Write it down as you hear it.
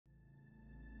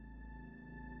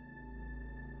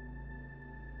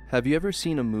Have you ever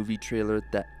seen a movie trailer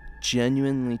that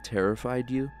genuinely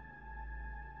terrified you?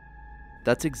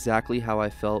 That's exactly how I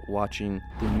felt watching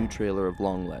the new trailer of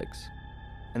Longlegs.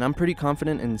 And I'm pretty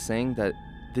confident in saying that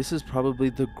this is probably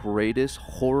the greatest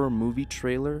horror movie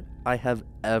trailer I have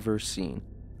ever seen.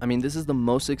 I mean, this is the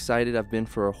most excited I've been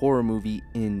for a horror movie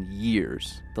in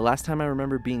years. The last time I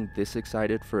remember being this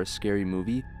excited for a scary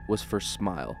movie was for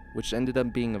Smile, which ended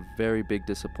up being a very big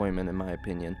disappointment in my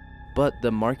opinion. But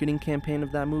the marketing campaign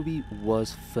of that movie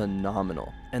was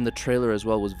phenomenal, and the trailer as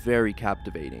well was very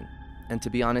captivating. And to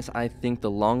be honest, I think the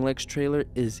Longlegs trailer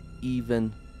is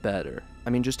even better. I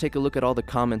mean, just take a look at all the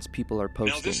comments people are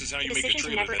posting. Now this is how you make a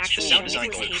trailer that's sound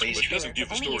design clip, but doesn't give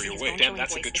the story away. Damn,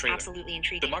 that's a good trailer. Absolutely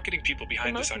intriguing. The marketing people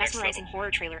behind this the are most next level. mesmerizing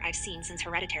horror trailer I've seen since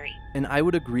Hereditary. And I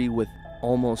would agree with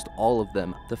almost all of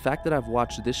them. The fact that I've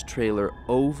watched this trailer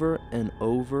over and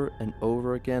over and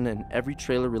over again, and every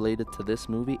trailer related to this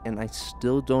movie, and I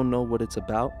still don't know what it's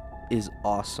about, is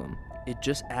awesome. It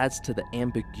just adds to the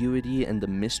ambiguity and the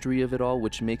mystery of it all,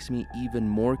 which makes me even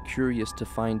more curious to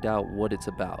find out what it's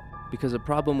about. Because a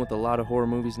problem with a lot of horror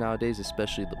movies nowadays,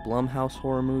 especially the Blumhouse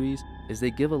horror movies, is they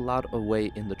give a lot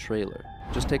away in the trailer.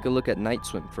 Just take a look at Night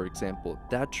Swim, for example.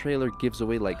 That trailer gives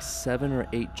away like 7 or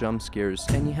 8 jump scares,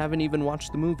 and you haven't even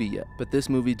watched the movie yet. But this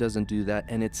movie doesn't do that,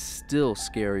 and it's still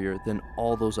scarier than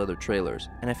all those other trailers.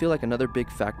 And I feel like another big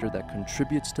factor that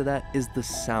contributes to that is the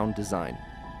sound design.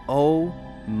 Oh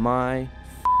my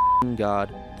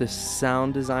god, the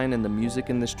sound design and the music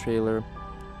in this trailer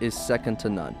is second to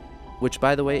none. Which,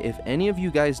 by the way, if any of you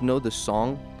guys know the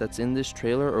song that's in this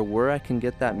trailer or where I can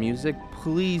get that music,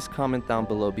 please comment down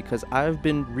below, because I've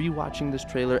been rewatching this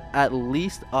trailer at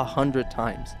least 100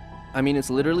 times. I mean, it's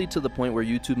literally to the point where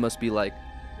YouTube must be like,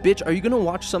 bitch, are you gonna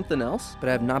watch something else? But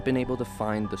I have not been able to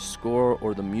find the score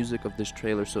or the music of this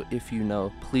trailer, so if you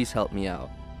know, please help me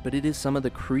out. But it is some of the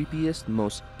creepiest,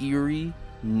 most eerie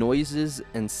noises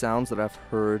and sounds that I've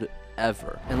heard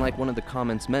ever. And like one of the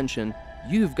comments mentioned,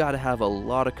 you've got to have a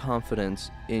lot of confidence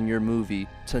in your movie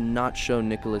to not show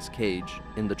Nicolas Cage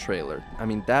in the trailer. I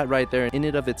mean, that right there in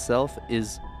and of itself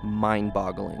is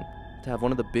mind-boggling. To have one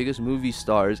of the biggest movie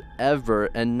stars ever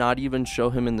and not even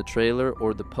show him in the trailer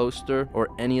or the poster or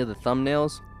any of the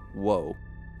thumbnails, whoa.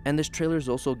 And this trailer is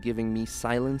also giving me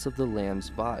Silence of the Lambs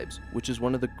vibes, which is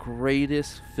one of the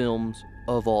greatest films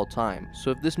of all time. So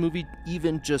if this movie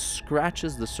even just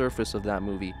scratches the surface of that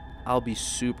movie, I'll be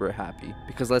super happy,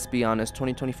 because let's be honest,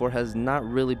 2024 has not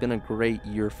really been a great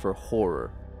year for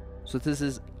horror. So this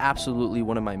is absolutely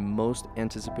one of my most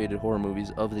anticipated horror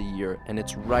movies of the year, and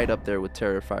it's right up there with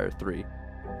Terrifier 3.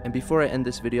 And before I end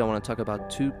this video, I want to talk about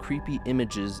 2 creepy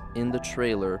images in the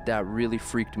trailer that really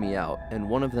freaked me out. And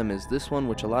one of them is this one,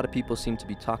 which a lot of people seem to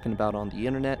be talking about on the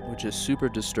internet, which is super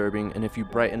disturbing. And if you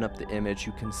brighten up the image,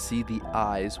 you can see the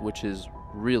eyes, which is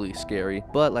really scary.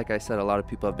 But like I said, a lot of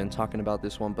people have been talking about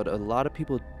this one, but a lot of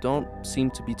people don't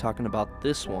seem to be talking about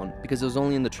this one because it was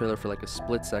only in the trailer for like a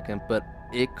split second, but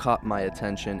it caught my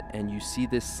attention. And you see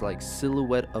this like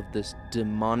silhouette of this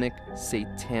demonic,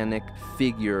 satanic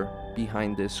figure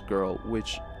behind this girl,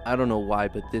 which I don't know why,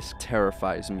 but this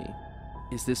terrifies me.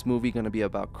 Is this movie going to be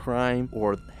about crime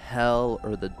or hell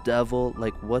or the devil?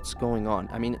 Like, what's going on?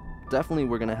 I mean, definitely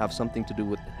we're going to have something to do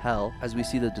with hell, as we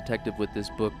see the detective with this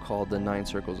book called The 9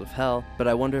 Circles of Hell, but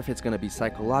I wonder if it's going to be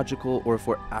psychological or if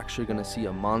we're actually going to see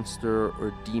a monster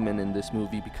or demon in this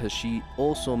movie, because she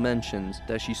also mentions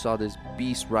that she saw this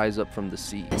beast rise up from the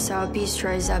sea. I saw a beast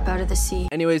rise up out of the sea.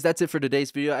 Anyways, that's it for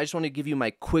today's video. I just want to give you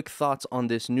my quick thoughts on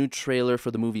this new trailer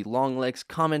for the movie Longlegs.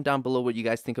 Comment down below what you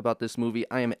guys think about this movie.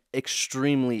 I am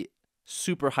extremely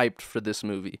super hyped for this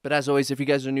movie. But as always, if you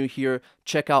guys are new here,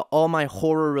 check out all my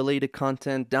horror related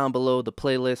content down below, the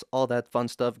playlist, all that fun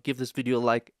stuff. Give this video a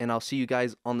like, and I'll see you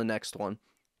guys on the next one.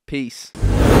 Peace.